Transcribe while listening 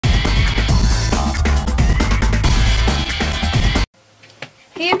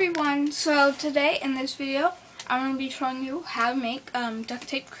Hey everyone, so today in this video I'm going to be showing you how to make duct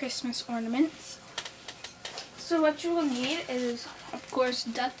tape Christmas ornaments. So what you will need is, of course,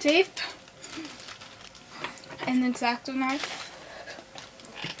 duct tape, an X-Acto knife,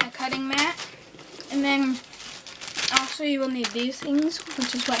 a cutting mat, and then also you will need these things,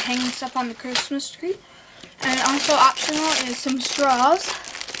 which is what hangs up on the Christmas tree. And also optional is some straws.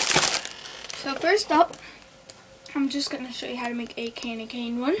 So first up, I'm just going to show you how to make a candy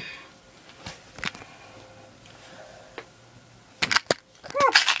cane one.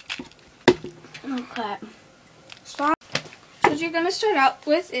 Okay. So what you're going to start out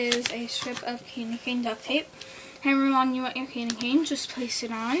with is a strip of candy cane duct tape. However long you want your candy cane, just place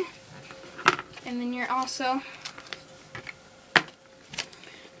it on. And then you're also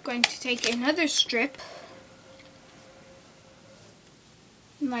going to take another strip,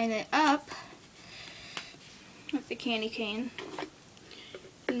 line it up with the candy cane,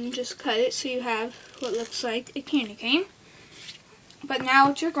 and just cut it so you have what looks like a candy cane. But now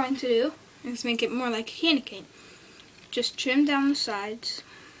what you're going to do is make it more like a candy cane. Just trim down the sides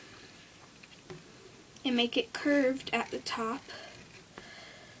and make it curved at the top.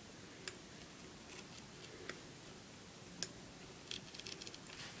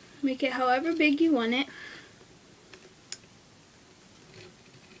 Make it however big you want it.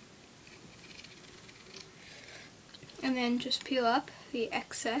 And then just peel up the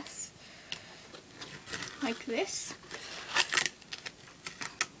excess like this.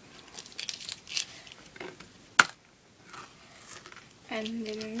 And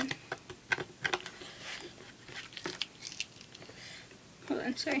then, hold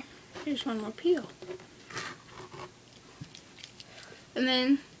on, sorry, here's one more peel. And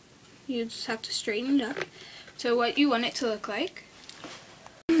then you just have to straighten it up to what you want it to look like.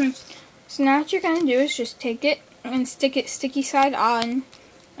 So now what you're going to do is just take it and stick it sticky side on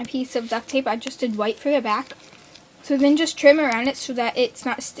a piece of duct tape. I just did white for the back. So then just trim around it so that it's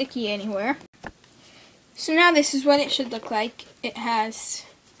not sticky anywhere. So now this is what it should look like. It has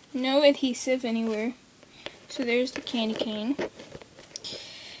no adhesive anywhere. So there's the candy cane.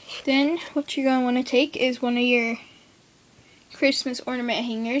 Then what you're going to want to take is one of your Christmas ornament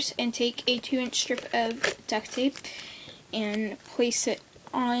hangers and take a 2-inch strip of duct tape and place it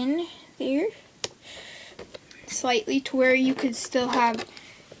on there slightly to where you could still have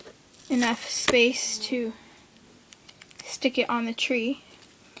enough space to stick it on the tree.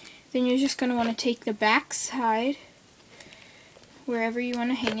 Then you're just going to want to take the back side wherever you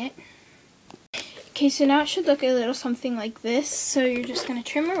want to hang it. Okay, so now it should look a little something like this. So you're just going to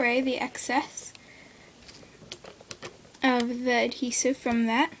trim away the excess of the adhesive from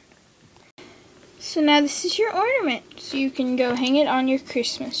that. So now this is your ornament. So you can go hang it on your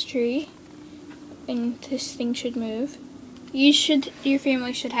Christmas tree. And this thing should move. Your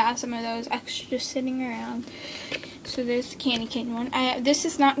family should have some of those extra just sitting around. So there's the candy cane one. This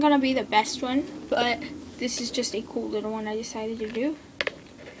is not going to be the best one, but this is just a cool little one I decided to do.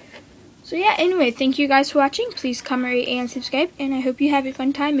 So yeah, anyway, thank you guys for watching. Please comment, rate, and subscribe. And I hope you have a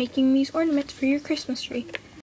fun time making these ornaments for your Christmas tree.